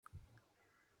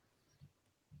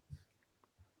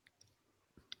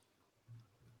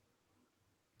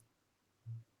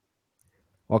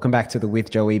Welcome back to the With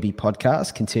Joe Eby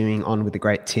podcast, continuing on with the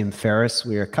great Tim Ferriss.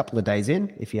 We're a couple of days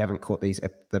in, if you haven't caught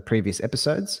the previous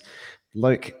episodes.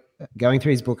 Luke, going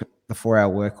through his book, The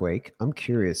 4-Hour Workweek, I'm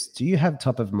curious, do you have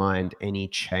top of mind any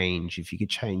change, if you could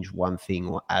change one thing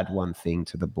or add one thing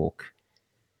to the book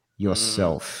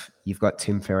yourself? You've got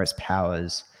Tim Ferriss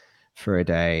powers for a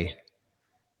day.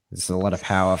 There's a lot of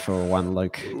power for one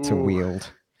Luke to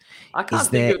wield. I can't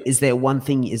think of... Is there one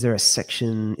thing, is there a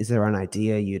section, is there an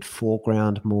idea you'd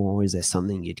foreground more? Is there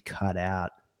something you'd cut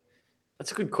out?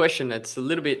 That's a good question. It's a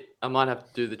little bit, I might have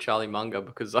to do the Charlie Munger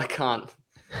because I can't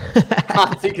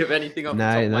think of anything off the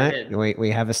top of my head.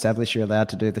 We have established you're allowed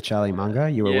to do the Charlie Munger.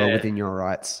 You were well within your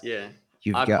rights. Yeah.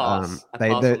 You've got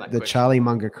the Charlie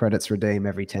Munger credits redeem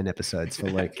every 10 episodes for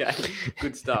Luke. Okay,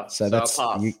 good stuff. So that's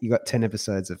you got 10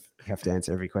 episodes of you have to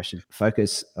answer every question.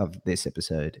 Focus of this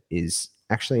episode is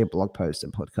actually a blog post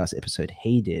and podcast episode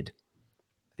he did.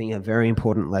 I think a very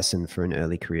important lesson for an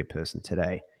early career person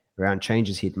today around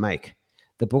changes he'd make.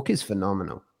 The book is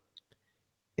phenomenal.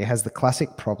 It has the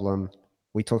classic problem.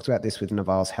 We talked about this with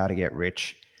Naval's How to Get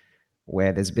Rich,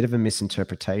 where there's a bit of a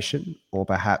misinterpretation, or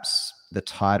perhaps the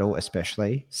title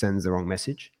especially sends the wrong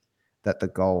message, that the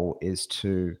goal is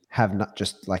to have not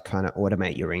just like kind of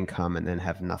automate your income and then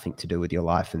have nothing to do with your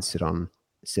life and sit on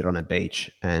a beach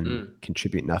and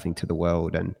contribute nothing to the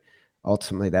world. And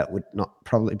ultimately that would not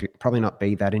probably not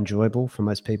be that enjoyable for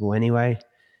most people anyway,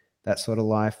 that sort of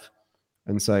life.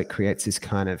 And so it creates this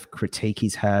kind of critique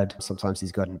he's had. Sometimes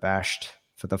he's gotten bashed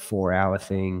for the 4-hour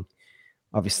thing.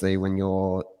 Obviously, when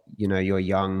you're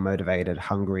young, motivated,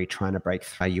 hungry, trying to break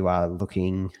through, you are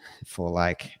looking for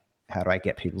like, how do I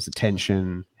get people's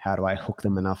attention? How do I hook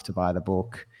them enough to buy the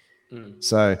book?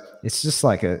 So it's just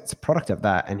like it's a product of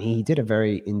that. And he did a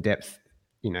very in-depth,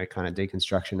 kind of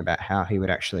deconstruction about how he would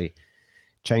actually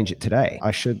change it today.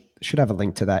 I should have a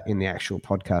link to that in the actual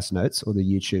podcast notes or the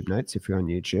YouTube notes if you're on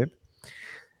YouTube.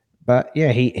 But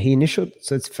yeah,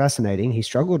 so it's fascinating. He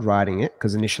struggled writing it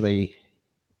because initially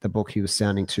the book, he was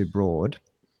sounding too broad.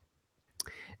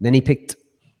 Then he picked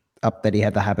up that he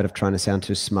had the habit of trying to sound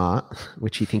too smart,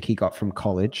 which he got from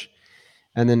college.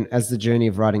 And then as the journey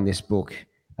of writing this book,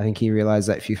 I think he realized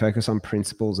that if you focus on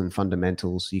principles and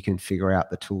fundamentals, you can figure out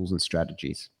the tools and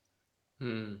strategies.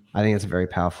 I think it's a very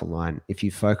powerful line. If you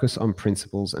focus on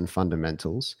principles and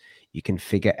fundamentals, you can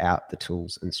figure out the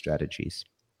tools and strategies.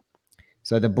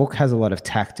 So the book has a lot of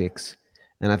tactics.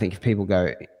 And I think if people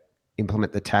go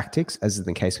implement the tactics, as is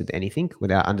the case with anything,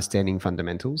 without understanding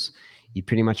fundamentals, you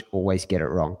pretty much always get it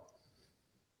wrong.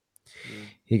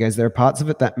 He goes, there are parts of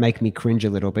it that make me cringe a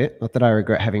little bit. Not that I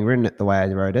regret having written it the way I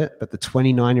wrote it, but the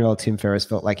 29-year-old Tim Ferriss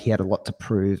felt like he had a lot to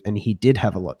prove, and he did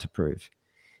have a lot to prove.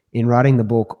 In writing the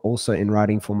book, also in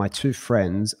writing for my two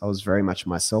friends, I was very much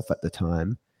myself at the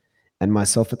time, and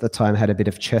myself at the time had a bit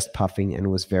of chest puffing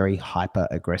and was very hyper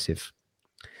aggressive.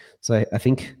 So I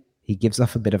think he gives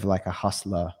off a bit of like a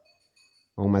hustler,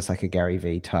 almost like a Gary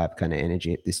Vee type kind of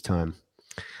energy at this time.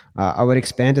 I would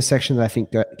expand a section that I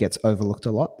think gets overlooked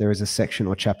a lot. There is a section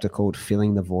or chapter called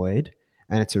Filling the Void,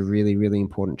 and it's a really, really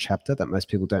important chapter that most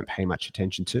people don't pay much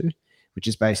attention to, which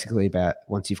is basically about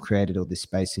once you've created all this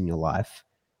space in your life,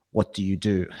 what do you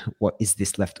do? What is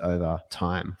this leftover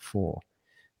time for?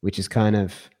 Which is kind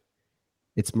of,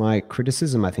 it's my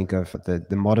criticism, I think, of the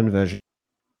modern version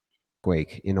of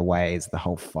Week in a way is the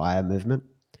whole FIRE movement.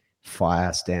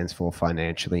 FIRE stands for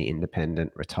financially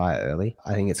independent, retire early.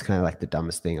 I think it's kind of like the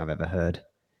dumbest thing I've ever heard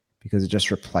because it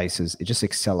just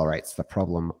accelerates the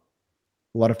problem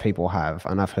a lot of people have.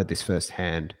 And I've heard this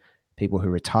firsthand, people who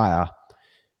retire,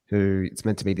 who it's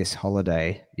meant to be this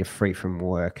holiday, you're free from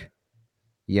work.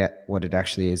 Yet what it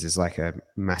actually is like a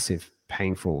massive,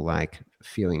 painful, like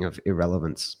feeling of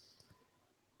irrelevance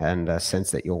and a sense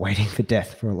that you're waiting for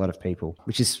death for a lot of people,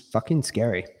 which is fucking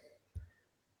scary.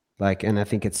 And I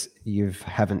think you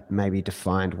haven't maybe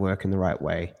defined work in the right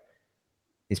way.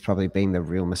 It's probably been the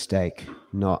real mistake,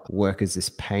 not work as this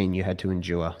pain you had to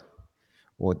endure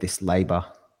or this labor.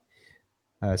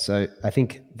 So I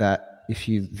think that if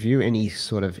you view any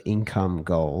sort of income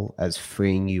goal as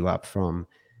freeing you up from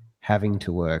having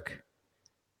to work,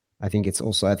 I think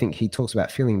he talks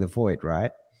about filling the void,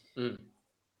 right?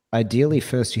 Ideally,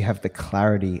 first you have the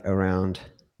clarity around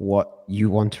what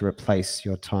you want to replace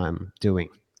your time doing.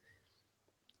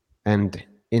 And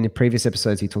in the previous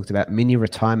episodes, he talked about mini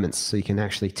retirements so you can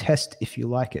actually test if you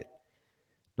like it.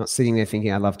 Not sitting there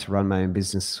thinking, I'd love to run my own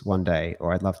business one day,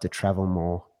 or I'd love to travel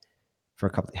more for a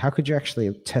couple. How could you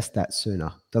actually test that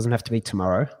sooner? Doesn't have to be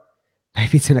tomorrow.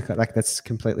 Maybe it's that's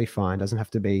completely fine. Doesn't have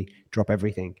to be drop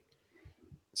everything.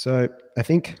 So I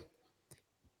think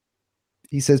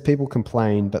he says people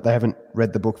complain, but they haven't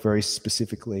read the book very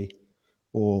specifically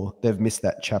or they've missed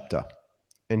that chapter.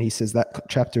 And he says that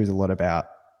chapter is a lot about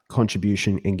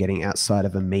contribution and getting outside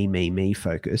of a me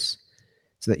focus,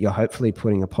 so that you're hopefully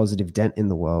putting a positive dent in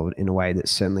the world in a way that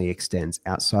certainly extends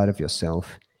outside of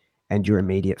yourself and your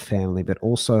immediate family, but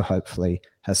also hopefully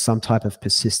has some type of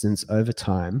persistence over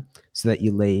time so that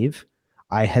you leave.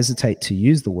 I hesitate to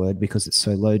use the word because it's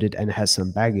so loaded and has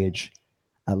some baggage,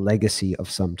 a legacy of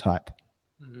some type.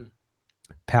 Mm-hmm.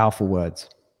 Powerful words.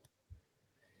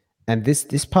 And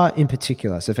this part in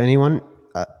particular, so if anyone,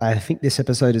 I think this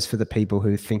episode is for the people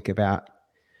who think about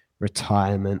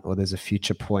retirement, or there's a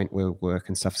future point where work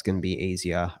and stuff is going to be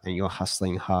easier and you're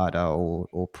hustling harder,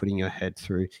 or putting your head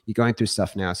through, you're going through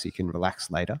stuff now so you can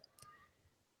relax later.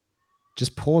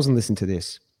 Just pause and listen to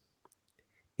this.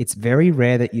 It's very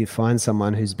rare that you find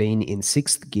someone who's been in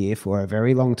sixth gear for a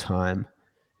very long time,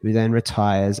 who then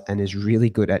retires and is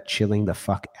really good at chilling the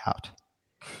fuck out.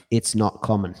 It's not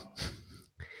common.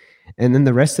 And then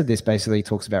the rest of this basically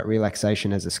talks about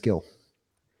relaxation as a skill,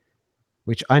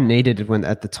 which I needed when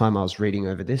at the time I was reading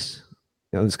over this.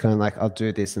 It was kind of like, I'll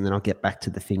do this and then I'll get back to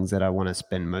the things that I want to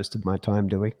spend most of my time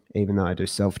doing, even though I do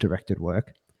self-directed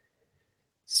work.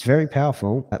 It's very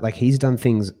powerful. Like, he's done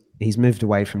things, he's moved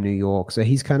away from New York. So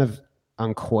he's kind of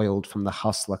uncoiled from the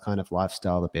hustler kind of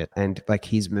lifestyle a bit. And like,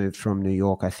 he's moved from New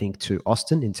York, I think, to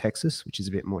Austin in Texas, which is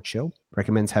a bit more chill.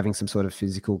 Recommends having some sort of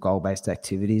physical goal-based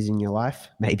activities in your life.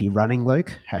 Maybe running,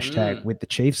 Luke. Hashtag with the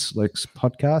Chiefs, Luke's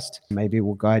podcast. Maybe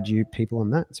we'll guide you people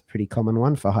on that. It's a pretty common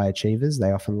one for high achievers.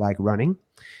 They often like running.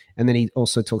 And then he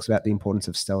also talks about the importance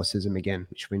of stoicism again,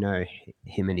 which we know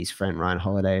him and his friend Ryan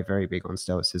Holiday are very big on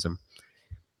stoicism.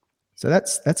 So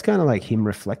that's kind of like him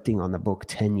reflecting on the book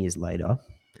 10 years later.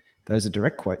 Those are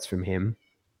direct quotes from him.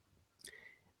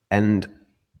 And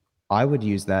I would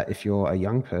use that if you're a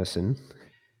young person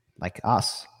like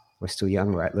us. We're still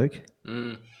young, right, Luke?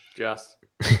 Just.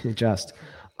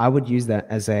 I would use that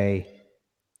as the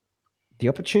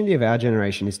opportunity of our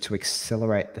generation is to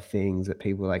accelerate the things that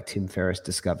people like Tim Ferriss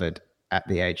discovered at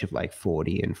the age of like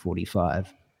 40 and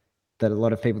 45, that a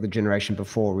lot of people the generation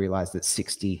before realized at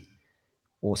 60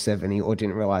 or 70 or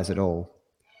didn't realize at all.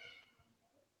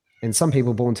 And some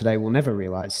people born today will never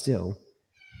realize still,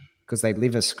 because they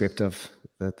live a script of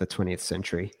the 20th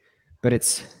century.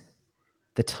 But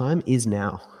the time is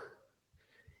now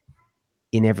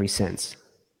in every sense.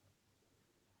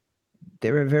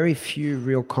 There are very few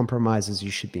real compromises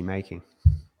you should be making,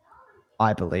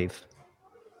 I believe.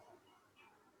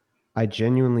 I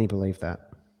genuinely believe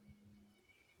that.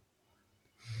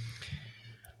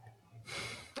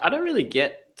 I don't really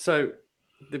get, so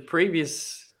the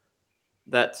previous,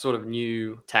 that sort of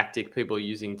new tactic people are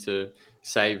using to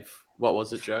save, what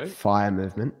was it, Joe? FIRE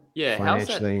movement. Yeah.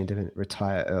 Financially independent,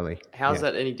 retire early. How's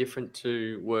that any different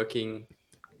to working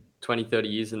 20, 30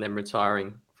 years and then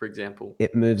retiring, for example?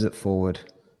 It moves it forward.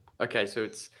 Okay, so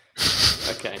it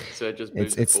just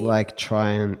moves it's forward. like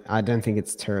I don't think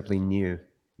it's terribly new.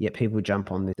 Yet people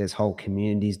jump on this. There's whole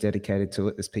communities dedicated to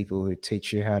it. There's people who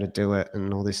teach you how to do it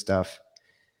and all this stuff.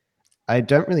 I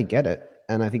don't really get it.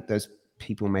 And I think those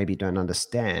people maybe don't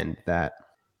understand that,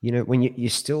 you know, when you're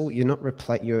solving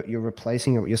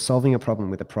a problem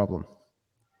with a problem.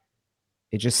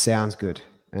 It just sounds good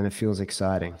and it feels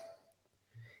exciting.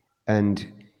 And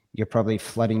you're probably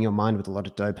flooding your mind with a lot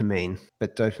of dopamine,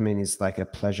 but dopamine is like a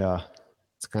pleasure.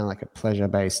 It's kind of like a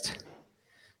pleasure-based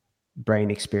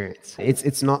brain experience.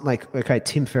 It's not like, okay,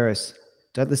 Tim Ferriss,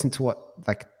 don't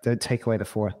take away the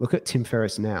four. Look at Tim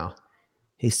Ferriss now.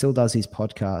 He still does his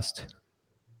podcast,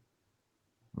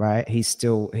 right? He's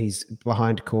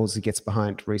behind calls. He gets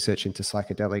behind research into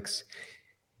psychedelics.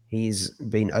 He's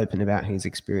been open about his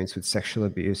experience with sexual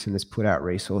abuse and has put out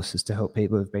resources to help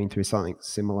people who've been through something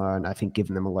similar, and I think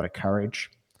given them a lot of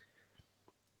courage.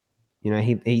 You know,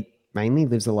 he mainly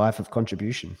lives a life of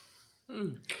contribution.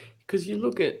 Because you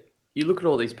look at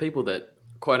all these people that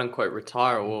quote unquote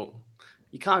retire, or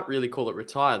you can't really call it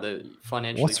retire. They're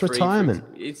financially What's free.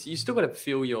 retirement? You still got to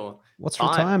feel your What's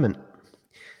time. Retirement?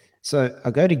 So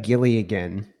I'll go to Gilly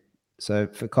again. So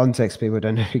for context, people who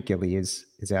don't know who Gilly is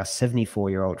our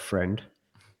 74-year-old friend.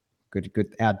 Good.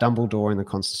 Our Dumbledore in the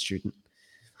Constant Student.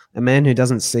 A man who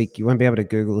doesn't seek, you won't be able to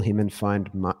Google him and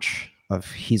find much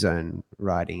of his own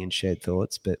writing and shared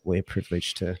thoughts, but we're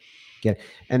privileged to get it.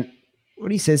 And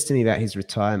what he says to me about his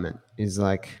retirement is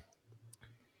like,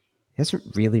 he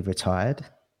hasn't really retired.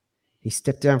 He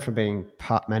stepped down from being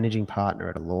managing partner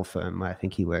at a law firm where I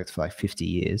think he worked for like 50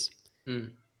 years.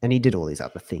 And he did all these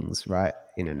other things, right,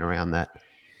 in and around that.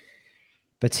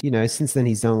 But, you know, since then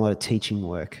he's done a lot of teaching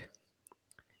work.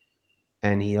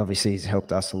 And he obviously has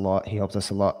helped us a lot. He helped us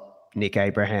a lot Nick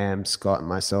Abraham, Scott, and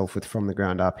myself with From the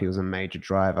Ground Up. He was a major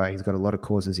driver. He's got a lot of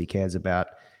causes he cares about.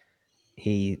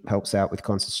 He helps out with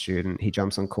Constant Student. He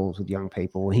jumps on calls with young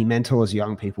people. He mentors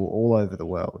young people all over the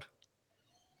world.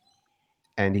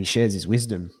 And he shares his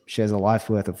wisdom, shares a life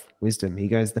worth of wisdom. He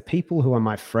goes, the people who are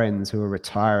my friends who are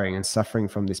retiring and suffering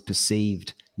from this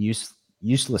perceived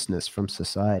uselessness from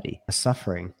society are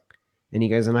suffering. And he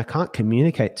goes, and I can't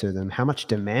communicate to them how much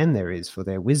demand there is for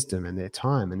their wisdom and their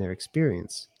time and their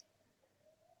experience.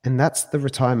 And that's the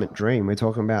retirement dream. We're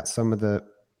talking about some of the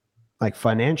like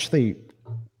financially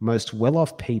most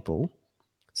well-off people.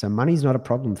 So money's not a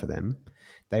problem for them.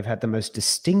 They've had the most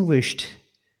distinguished,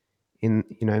 in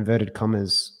inverted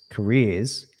commas,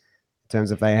 careers in terms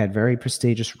of they had very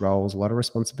prestigious roles, a lot of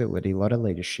responsibility, a lot of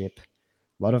leadership,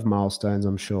 a lot of milestones,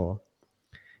 I'm sure.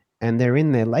 And they're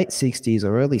in their late 60s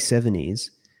or early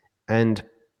 70s and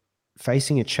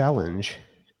facing a challenge.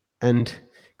 And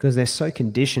because they're so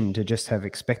conditioned to just have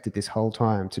expected this whole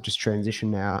time to just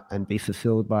transition out and be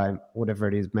fulfilled by whatever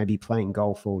it is, maybe playing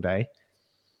golf all day.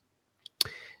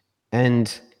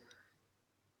 And,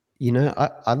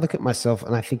 I look at myself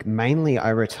and I think mainly I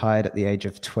retired at the age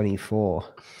of 24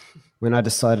 when I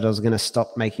decided I was going to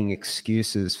stop making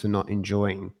excuses for not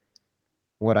enjoying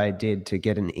what I did to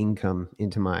get an income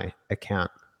into my account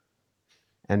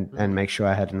and make sure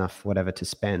I had enough whatever to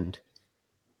spend.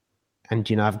 And,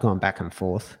 I've gone back and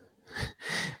forth,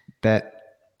 but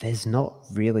there's not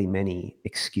really many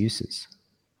excuses.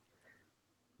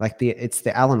 Like it's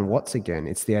the Alan Watts again.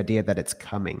 It's the idea that it's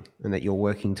coming and that you're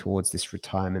working towards this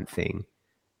retirement thing.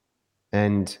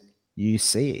 And you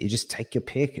see it, you just take your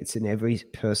pick. It's in every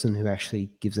person who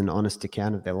actually gives an honest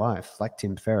account of their life, like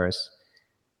Tim Ferriss,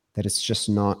 that it's just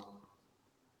not,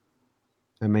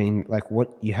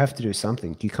 what you have to do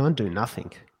something. You can't do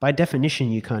nothing. By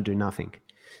definition, you can't do nothing.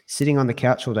 Sitting on the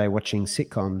couch all day watching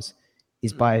sitcoms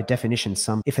is by definition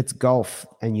if it's golf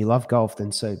and you love golf,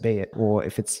 then so be it. Or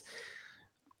if it's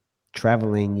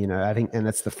traveling, I think, and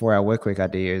that's the 4-hour work week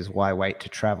idea, is why wait to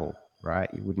travel, right?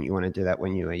 Wouldn't you want to do that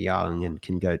when you were young and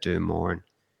can go do more and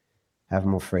have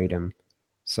more freedom?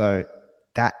 So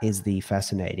that is the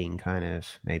fascinating kind of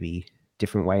maybe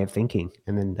different way of thinking.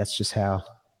 And then that's how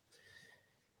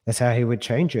he would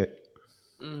change it.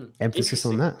 Emphasis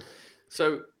on that.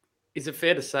 So is it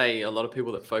fair to say a lot of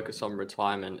people that focus on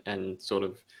retirement and sort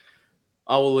of,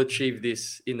 I will achieve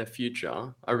this in the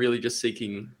future, are really just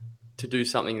seeking to do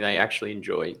something they actually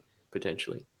enjoy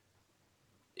potentially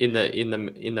in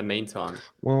the meantime?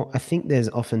 Well, I think there's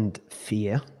often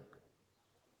fear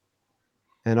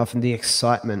and often the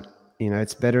excitement.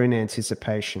 It's better in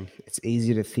anticipation. It's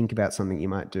easier to think about something you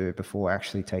might do before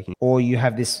actually taking, or you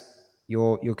have this,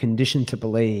 you're conditioned to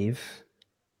believe,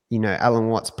 Alan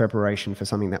Watts' preparation for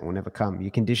something that will never come.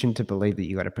 You're conditioned to believe that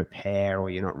you got to prepare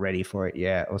or you're not ready for it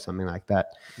yet or something like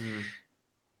that.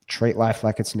 Treat life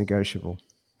like it's negotiable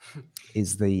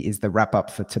is the wrap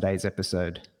up for today's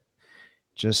episode.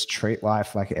 Just treat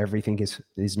life like everything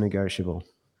is negotiable,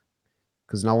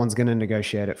 because no one's going to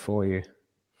negotiate it for you.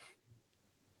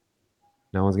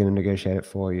 No one's going to negotiate it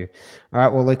for you. All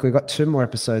right. Well, Luke, we've got 2 more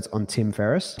episodes on Tim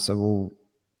Ferriss. So we'll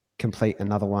complete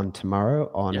another one tomorrow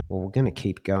on, well, we're going to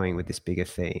keep going with this bigger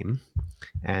theme.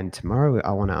 And tomorrow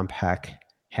I want to unpack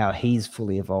how he's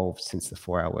fully evolved since the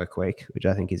 4-hour work week, which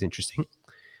I think is interesting.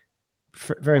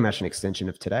 Very much an extension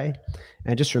of today.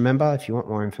 And just remember, if you want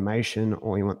more information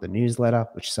or you want the newsletter,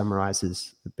 which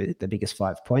summarizes the biggest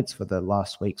 5 points for the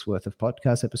last week's worth of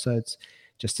podcast episodes,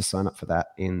 just to sign up for that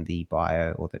in the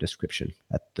bio or the description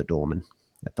at the Dorman,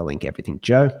 at the link, everything.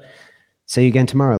 Joe, see you again tomorrow.